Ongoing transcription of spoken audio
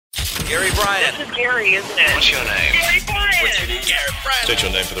Gary Bryan. This is Gary, isn't it? What's your name? Gary Bryan. What's your name? Gary Bryan. State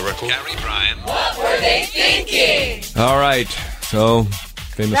your name for the record. Gary Bryan. What were they thinking? All right. So,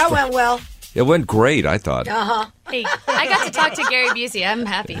 famous. That went well. It went great, I thought. Hey, I got to talk to Gary Busey. I'm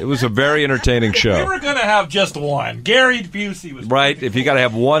happy. It was a very entertaining We show. were going to have just one. Gary Busey was Right? If you got to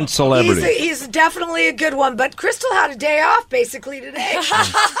have one celebrity. He's definitely a good one, but Crystal had a day off basically today.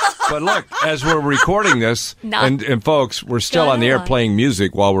 But look, as we're recording this, Not- and folks, we're still on the air playing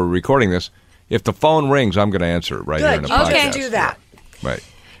music while we're recording this. If the phone rings, I'm going to answer it right here in Good, the you podcast. can do that. Right.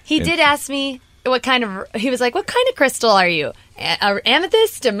 He did ask me he was like, what kind of crystal are you?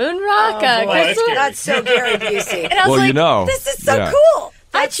 Amethyst, a moon rock, a crystal? That's so Gary Busey. And I was Well, like, you know. This is so Yeah. cool.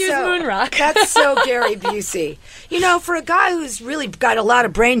 I choose moon rock. That's so Gary Busey. You know, for a guy who's really got a lot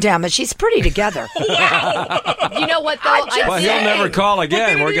of brain damage, he's pretty together. You know what, though? Well, he'll never call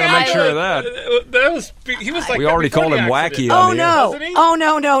again. We're going to make sure of that. He was like We that already before called the him accident. wacky on Oh the air. no! Wasn't he?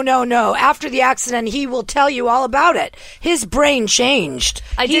 Oh no! After the accident, he will tell you all about it. His brain changed.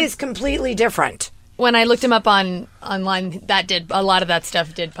 He did- is completely different. When I looked him up online, a lot of that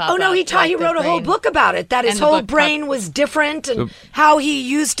stuff did pop Oh no, up, he like wrote a whole brain. book about it. That his And the whole book brain was different and how he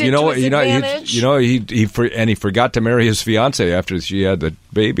used it to his advantage. He forgot to marry his fiance after she had the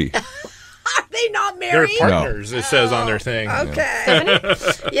baby. Are they not They're married? partners, it says on their thing. Okay.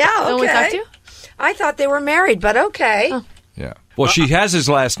 Yeah. Okay. The one we talked to? I thought they were married, but okay. Yeah. Well, she has his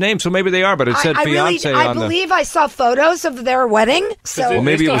last name, so maybe they are, but it said fiance I on the... believe I saw photos of their wedding. So Well,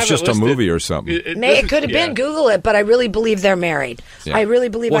 maybe it They was still just have a it movie listed. or something. it could have been. Google it, but I really believe they're married. Yeah. I really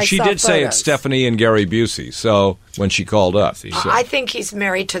believe Well, I she saw did say it's photos. Stephanie and Gary Busey, so when she called up. So. I think he's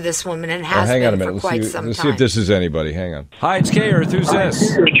married to this woman and has hang on a been minute. for quite Let's some see time. if this is anybody. Hang on. Hi, it's K Earth. Who's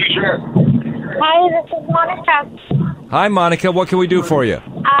this? Hi, this is Monica. Hi, Monica. What can we do for you?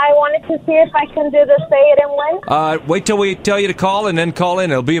 I wanted to see if I can do the say it and win. Wait till we tell you to call and then call in.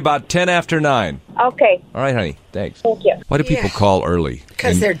 It'll be about 10 after 9. Okay, All right, honey. Thanks. thank you. Why do people call early?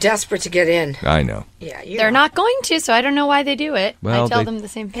 Because And- they're desperate to get in. I know. Yeah, They're not going to, so I don't know why they do it. Well, I tell they- them the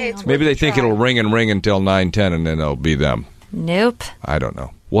same thing. it's Maybe they think Try. it'll ring and ring until 9:10, and then it'll be them. Nope. I don't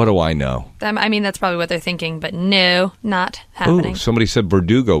know. What do I know? I mean, that's probably what they're thinking, but no, not happening. Ooh, somebody said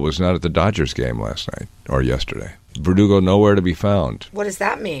Verdugo was not at the Dodgers game last night or yesterday. Verdugo nowhere to be found. What does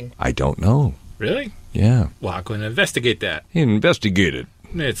that mean? I don't know. Really? Yeah. Well, I'm going to investigate that. He investigated.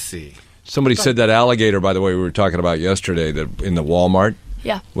 Let's see. Somebody said that alligator, by the way, we were talking about yesterday, that in the Walmart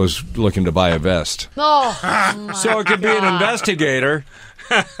Yeah. was looking to buy a vest. Oh, So it could be an investigator.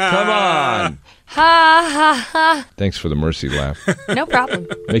 Come on. ha, ha, ha. Thanks for the mercy laugh. No problem.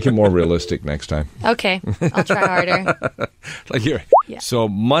 Make it more realistic next time. Okay, I'll try harder. Like here. Yeah. So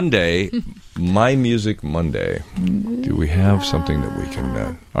Monday, My Music Monday. Do we have something that we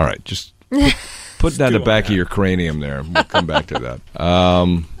can? All right, just put that in the back of your cranium there. We'll come back to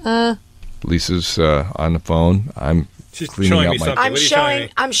that. Lisa's on the phone. I'm She's cleaning showing out me my. something. I'm What are you showing showing.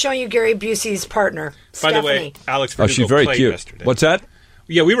 me? I'm showing you Gary Busey's partner, By Stephanie. the way, Alex Oh, Verdugo she's very played cute. yesterday. What's that?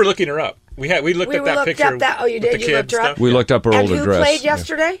 Yeah, we were looking her up. We looked We at that looked picture. up that- oh, you did? with the You kid looked her up? stuff. We looked up her and older who dress. played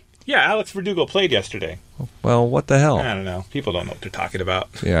yesterday? Yeah, Alex Verdugo played yesterday. Well, what the hell? I don't know. People don't know what they're talking about.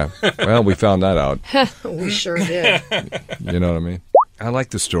 Yeah. Well, we found that out. We sure did. You know what I mean? I like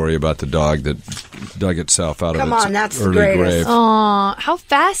the story about the dog that dug itself out Come of its on, that's the early greatest. grave. Aw, how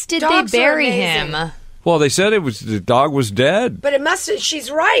fast did Dogs they are bury amazing. him? Well, they said the dog was dead. But it must. She's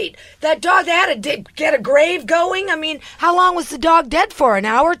right. That dog. They had to get a grave going. I mean, how long was the dog dead for? An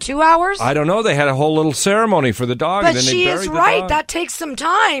hour? 2 hours? I don't know. They had a whole little ceremony for the dog, but and then she they is buried the right. dog. That takes some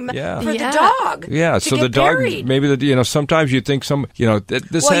time Yeah. for Yeah. the dog. Yeah, to so get the dog, buried. maybe sometimes you think this Well, has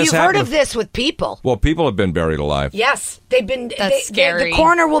you've happened. heard of this with people. Well, people have been buried alive. Yes, they've been. That's scary. The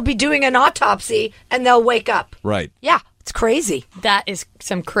coroner will be doing an autopsy, and they'll wake up. Right. Yeah, it's crazy. That is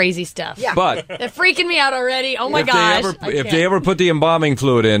some crazy stuff. Yeah. But They're freaking me out already. Oh my if, gosh. if they ever put the embalming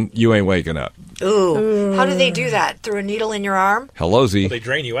fluid in, you ain't waking up. Ooh. How do they do that? Through a needle in your arm? Hello, Z. They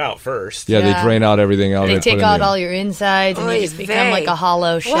drain you out first. Yeah, Yeah. they drain out everything out. They put take in out there. all your insides and Oy you just become vey. like a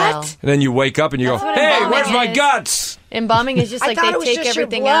hollow shell. What? And then you wake up and you go, what "Hey, embalming where's my is. guts?" Embalming is just I like thought they it was take just your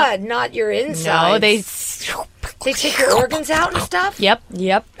everything blood, out. not your insides. No, they. take your organs out and stuff. Yep.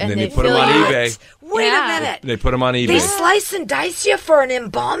 And then they put them fill on you- eBay. Wait Yeah. a minute. They put them on eBay. They slice and dice you for an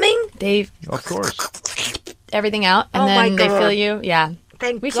embalming? They Of course. everything out and Oh my then they God. fill you. Yeah.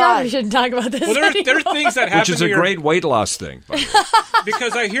 Thank We God. shouldn't talk about this. Well, there are anymore. things that happen Which is to a your, great weight loss thing.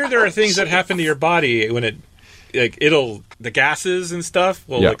 because I hear there are things that happen to your body when it the gases and stuff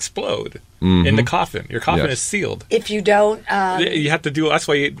will explode in the coffin. Your coffin is sealed. If you don't, You have to do. That's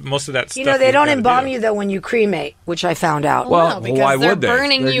why most of that stuff. they don't embalm you though when you cremate, which I found out. Well, no, because why they're would they?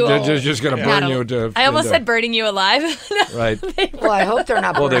 burning you. They're just going to burn you to. I almost said burning you alive. Right. Well, I hope they're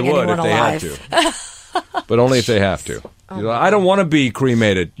not burning they would anyone if they alive. had to. But only if they have to. I don't want to be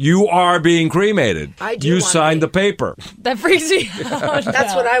cremated. You are being cremated. I do You wanna signed be. the paper. That freaks me out.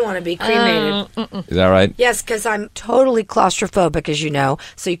 That's what I want to be, cremated. Is that right? Yes, because I'm totally claustrophobic, as you know.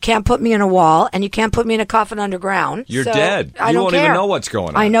 So you can't put me in a wall, and you can't put me in a coffin underground. You're So dead. I You don't won't care. even know what's going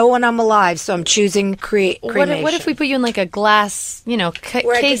on. I know when I'm alive, so I'm choosing cremation. What if we put you in like a glass, Where I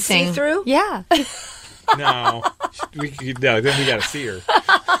can casing? see through? Yeah. No, then we got to see her.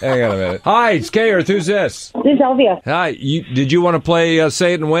 Hang on a minute. Hi, it's K-Earth. Who's this? This is Elvia. Hi. Did you want to play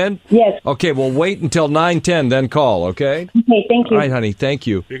Say It and Win? Yes. Okay, well, wait until 9:10, then call, okay? Okay, thank All you. right, honey. Thank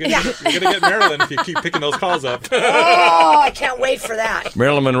you. You're gonna get Marilyn if you keep picking those calls up. Oh, I can't wait for that.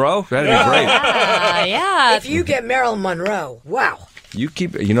 Marilyn Monroe? That'd be great. Yeah. If you get Marilyn Monroe, wow. You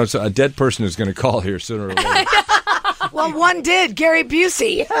keep, a dead person is going to call here sooner or later. Well, one did, Gary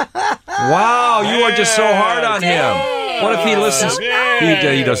Busey. Wow, you are just so hard on him. What if he listens?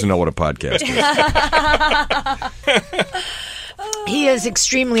 He doesn't know what a podcast is. He is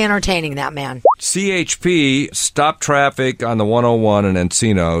extremely entertaining, that man. CHP stopped traffic on the 101 in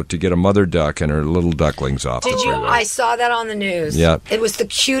Encino to get a mother duck and her little ducklings off the Did you? freeway. I saw that on the news. Yeah. It was the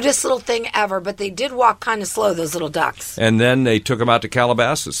cutest little thing ever, but they did walk kind of slow, those little ducks. And then they took them out to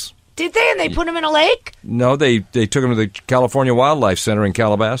Calabasas. Did they? And they put them in a lake? No, they took them to the California Wildlife Center in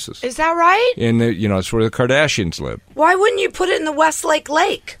Calabasas. Is that right? And it's where the Kardashians live. Why wouldn't you put it in the Westlake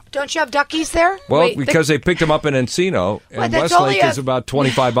Lake? Don't you have duckies there? Well, Wait, because they picked them up in Encino, Well, and that's Westlake only is about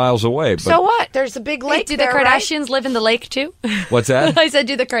 25 miles away. But So what? There's a big lake Do the there, right? Kardashians live in the lake too? what's that? I said,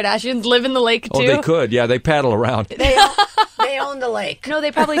 do the Kardashians live in the lake too? Oh, they could. Yeah, they paddle around. They own the lake. No,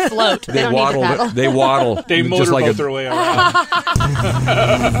 they probably float. They, don't waddle. need to paddle. They waddle. They just motorboat like their way around.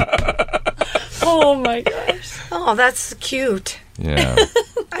 Oh my gosh. Oh, that's cute. Yeah.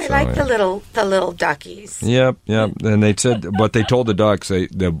 I like the little duckies. Yep. And they said, but they told the ducks,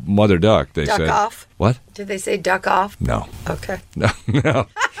 the mother duck, they Duck said, off? what? Did they say duck off? No. Okay. No.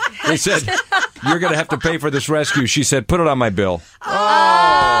 They said, you're going to have to pay for this rescue. She said, put it on my bill.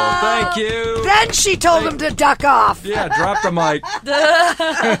 Oh, thank you. Then she told him to duck off. Yeah, drop the mic.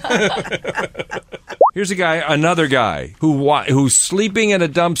 Here's another guy who's sleeping in a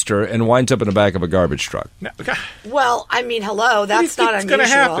dumpster and winds up in the back of a garbage truck. Well, I mean, hello, that's do you not think's gonna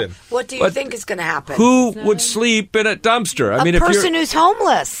unusual. happen? What do you think is going to happen? Who would sleep in a dumpster? I mean, a if person you're who's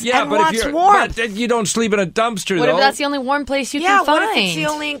homeless yeah, and but wants if you're warmth. but you don't sleep in a dumpster What though. if that's the only warm place you Yeah, can find? what if it's the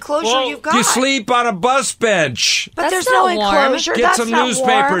only enclosure Well, you've got? You sleep on a bus bench. But That's there's not no warm. enclosure. Get That's some not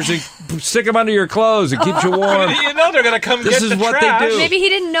newspapers warm. and stick them under your clothes. It keeps you warm. You know they're gonna come This get is the what they trash. do. Maybe he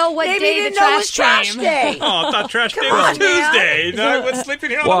didn't know what Maybe day you the didn't know it was trash trash came. day. Oh, I thought trash day Come was on, man. Tuesday. No, I was sleeping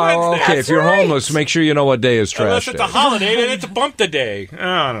here on Well, Wednesday. okay, if you're right. homeless, make sure you know what day is Unless trash it's a day. holiday, then it's a bump the day.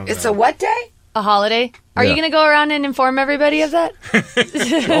 I don't know. It's a what day? A holiday? Are Yeah. you going to go around and inform everybody of that?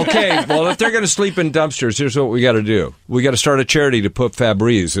 Okay, well, if they're going to sleep in dumpsters, here's what we got to do. We got to start a charity to put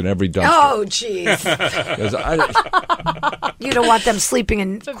Febreze in every dumpster. Oh, jeez. 'Cause You don't want them sleeping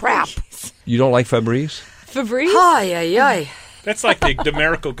in crap. you don't like Febreze? Febreze? Ay, ay, ay. That's like the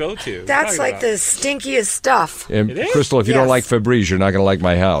miracle go-to. That's like the stinkiest stuff. And It is? Crystal, if you don't Yes. like Febreze, you're not going to like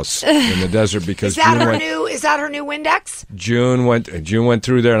my house in the desert because Is that June her went, new? Is that her new Windex? June went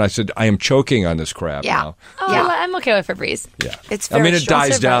through there, and I said, I am choking on this crap Yeah. now. Oh, Yeah. I'm okay with Febreze. Yeah, It's I mean, very it strong.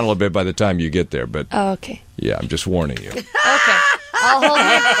 dies down a little bit by the time you get there, but Oh, okay. yeah, I'm just warning you. Okay. I'll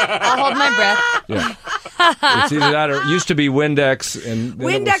hold my breath. Yeah, it's either that or it used to be Windex, and then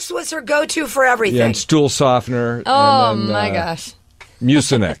it Windex was her go-to for everything. yeah, and stool softener. Oh, and then, my gosh.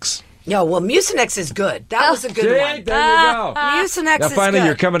 Mucinex. No, well, Mucinex is good. That was a good See? one. There you go. Mucinex Now is finally, good.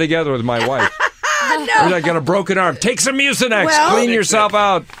 you're coming together with my wife. You're like got a broken arm. Take some Mucinex. Well- Clean yourself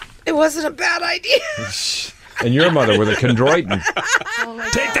out. It wasn't a bad idea. And your mother with a chondroitin.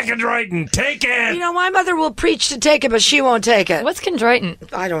 Take the chondroitin. Take it. You know, my mother will preach to take it, but she won't take it. What's chondroitin?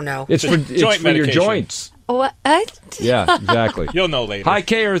 I don't know. It's for joint your medication. joints. What? Yeah, exactly. You'll know later. Hi,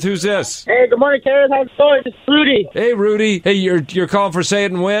 K-Earth. Who's this? Hey, good morning, Karen. How's it going? It's Rudy. Hey, Rudy. Hey, you're calling for Say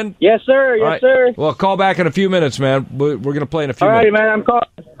It and Win? Yes, sir. Yes, All right. sir. Well, call back in a few minutes, man. We're going to play in a few All right, minutes. man.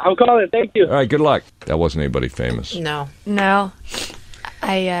 I'm calling. Thank you. All right, good luck. That wasn't anybody famous. No. No.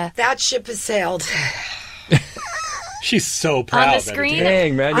 I, That ship has sailed. She's so proud. On the that it screen? did.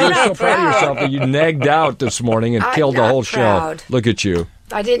 Dang, man, I'm you're so not proud of proud. yourself that you nagged out this morning and I'm killed the not whole proud. show. Look at you.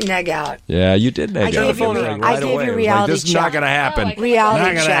 I didn't neg out. Yeah, you did neg I out. gave you Right re- I away. gave you It was like, reality this is not check. going to happen. Oh, Reality Not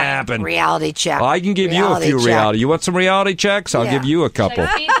gonna check. happen. Reality check. Well, I can give you a Reality few check. reality. You want some reality checks? I'll Yeah. give you a couple. Should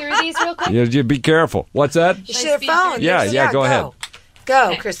I speed through these real quick? You be careful. What's that? You should have phone. Yeah, go ahead.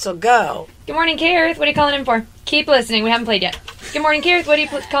 Go, Crystal, go. Good morning, K Earth. What are you calling in for? Keep listening. We haven't played yet. Good morning, K Earth. What are you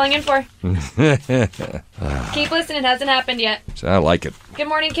calling in for? Keep listening. It hasn't happened yet. I like it. Good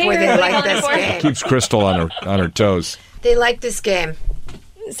morning, K Boy, Earth. they What are like you calling in this for? game. Keeps Crystal on her toes. They like this game.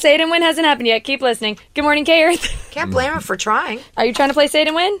 Say it and win hasn't happened yet. Keep listening. Good morning, K Earth. Can't blame her for trying. Are you trying to play Say it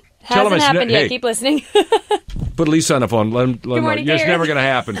and win? Tell him Hasn't it's happened yet. hey. Keep listening. Put Lisa on the phone. Let him know. morning, It's Gary. never going to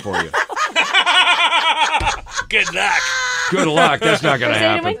happen for you. Good luck. Good luck. That's not going to Say it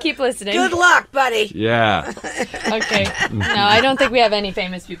and win. happen. Keep listening. Good luck, buddy. Yeah, Okay. No, I don't think we have any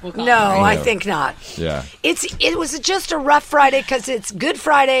famous people calling. No, right? I think not. yeah. It was just a rough Friday because it's Good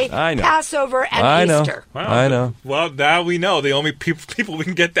Friday, I know. Passover, and I know. Easter. Wow. I know. Well, now we know the only people we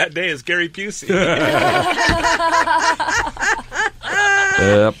can get that day is Gary Busey.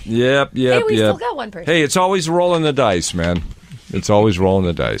 Yep. Hey, we still got one person. Hey, it's always rolling the dice, man. It's always rolling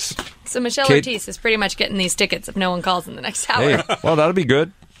the dice. So Michelle Kate- Ortiz is pretty much getting these tickets if no one calls in the next hour. Hey, well, that'll be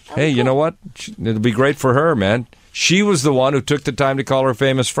good. Hey, you know what? It'll be great for her, man. She was the one who took the time to call her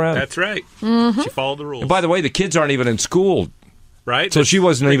famous friend. That's right. Mm-hmm. She followed the rules. And by the way, the kids aren't even in school, right? so she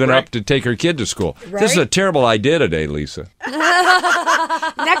wasn't Big even break. up to take her kid to school. Right? This is a terrible idea today, Lisa.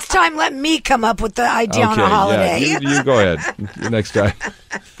 Next time, let me come up with the idea on a holiday. yeah, you go ahead. Next time.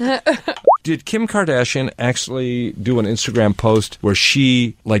 Did Kim Kardashian actually do an Instagram post where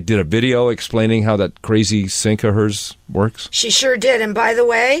she did a video explaining how that crazy sink of hers works? She sure did. And by the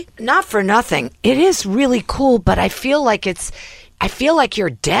way, not for nothing, it is really cool, but I feel like you're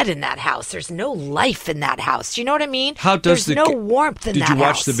dead in that house. There's no life in that house. Do you know what I mean? How does There's no warmth in Did that you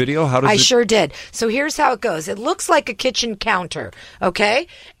watch house. the video? How does I it? sure did. So here's how it goes. It looks like a kitchen counter, okay?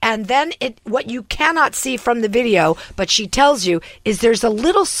 And then what you cannot see from the video, but she tells you, is there's a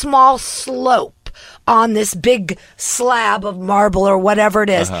little small slope on this big slab of marble or whatever it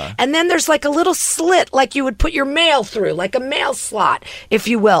is. And then there's like a little slit like you would put your mail through, like a mail slot, if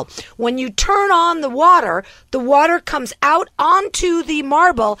you will. When you turn on the water comes out onto the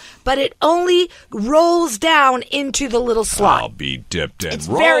marble, but it only rolls down into the little slot. I'll be dipped and It's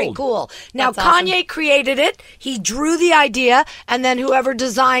rolled. very cool. Now, That's awesome. Kanye created it. He drew the idea, and then whoever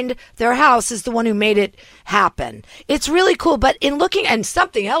designed their house is the one who made it happen. It's really cool. But in looking, and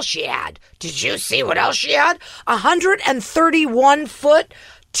something else she had. Did you see what else she had? 131-foot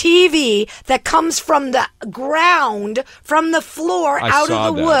TV that comes from the ground, from the floor, I out saw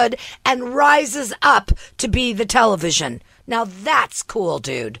of the that. wood, and rises up to be the television. Now, that's cool,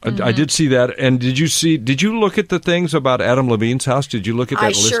 dude. I did see that. And did you look at the things about Adam Levine's house? Did you look at that I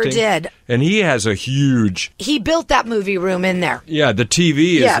listing? sure did. And he has a huge, He built that movie room in there. the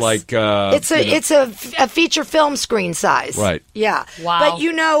TV is Yes. like, it's a feature film screen size. Right. Yeah. Wow.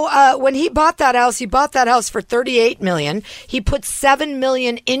 But when he bought that house for $38 million. He put $7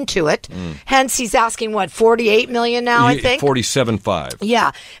 million into it. Hence, he's asking what, $48 million now? I think 47.5.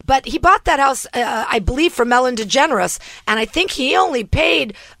 Yeah, but he bought that house, I believe, from Ellen DeGeneres, and I think he only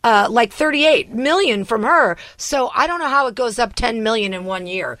paid like $38 million from her. So I don't know how it goes up $10 million in 1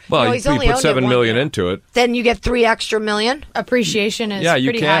 year. Well, he's he only put owned it $7 1 million year. into it. Then you get $3 extra million. Appreciation is Yeah, you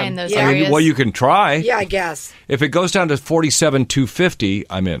pretty can. high in those Yeah. areas. Well, you can try. Yeah, I guess. If it goes down to 47,250,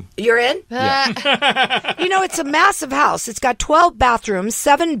 I'm in. You're in? It's a massive house. It's got 12 bathrooms,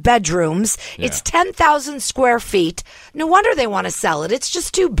 7 bedrooms. Yeah. It's 10,000 square feet. No wonder they want to sell it. It's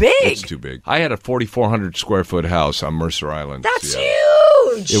just too big. It's too big. I had a 4,400 square foot house on Mercer Island. That's Yeah.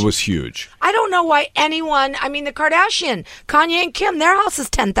 huge. It was huge. I don't know why the Kardashian, Kanye and Kim, their house is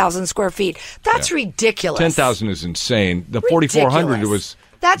 10,000 square feet. That's ridiculous. 10,000 is insane. The 4,400 Ridiculous.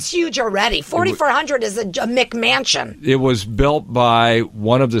 That's huge already. 4,400 is a McMansion. It was built by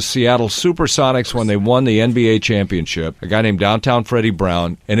one of the Seattle Supersonics when they won the NBA championship, a guy named Downtown Freddie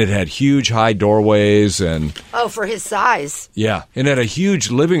Brown, and it had huge high doorways and Oh, for his size. yeah, and it had a huge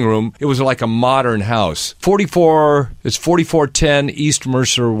living room. It was like a modern house. 4410 East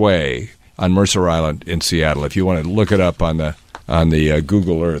Mercer Way on Mercer Island in Seattle. If you want to look it up on the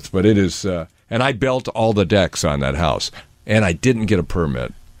Google Earth, but it is and I built all the decks on that house. And I didn't get a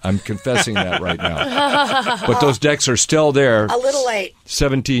permit. I'm confessing that right now. But those decks are still there. A little late.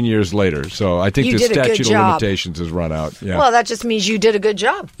 17 years later. So I think You the did a good statute of job. limitations has run out. Yeah. Well, that just means you did a good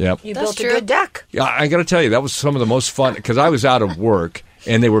job. Yep. You That's built true. a good deck. Yeah, I got to tell you, that was some of the most fun because I was out of work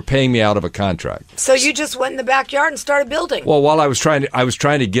and they were paying me out of a contract. So you just went in the backyard and started building. Well, while I was trying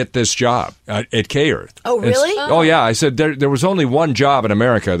to get this job at K-Earth. Oh, really? Oh, yeah. I said there was only one job in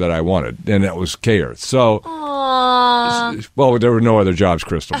America that I wanted, and that was K-Earth. So, well, there were no other jobs,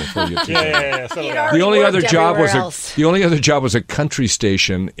 Crystal. Before you the only other job was a country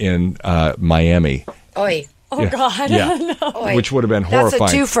station in Miami. Oi. Oh, God. Yeah. Oi. Which would have been horrifying.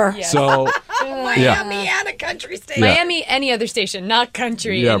 That's a twofer. Yeah. So, Miami and a country station. Miami, any other station, not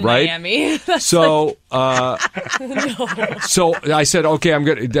country in right? Miami. So, so I said, okay, I'm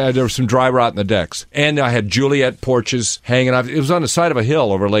good. There was some dry rot in the decks, and I had Juliet porches hanging off. It was on the side of a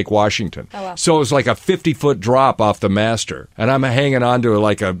hill over Lake Washington. Oh, wow. So it was like a 50-foot drop off the master, and I'm hanging on to it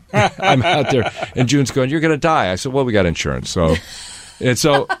I'm out there, and June's going, "You're going to die." I said, "Well, we got insurance." So, and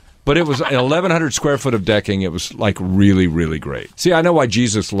so. But it was 1,100 square foot of decking. It was like really, really great. See, I know why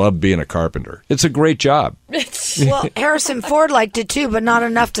Jesus loved being a carpenter. It's a great job. Well, Harrison Ford liked it too, but not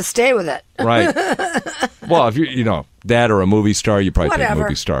enough to stay with it. Right. Well, if you're, that or a movie star, you probably take a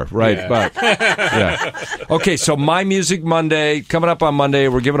movie star. Right. Yeah. But, yeah. Okay, so My Music Monday, coming up on Monday,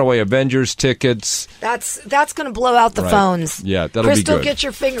 we're giving away Avengers tickets. That's going to blow out the phones. Yeah, that'll Crystal, be good. get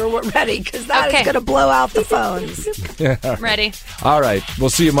your finger ready, because that is going to blow out the phones. Ready. All right. We'll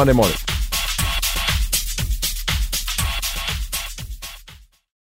see you Monday morning.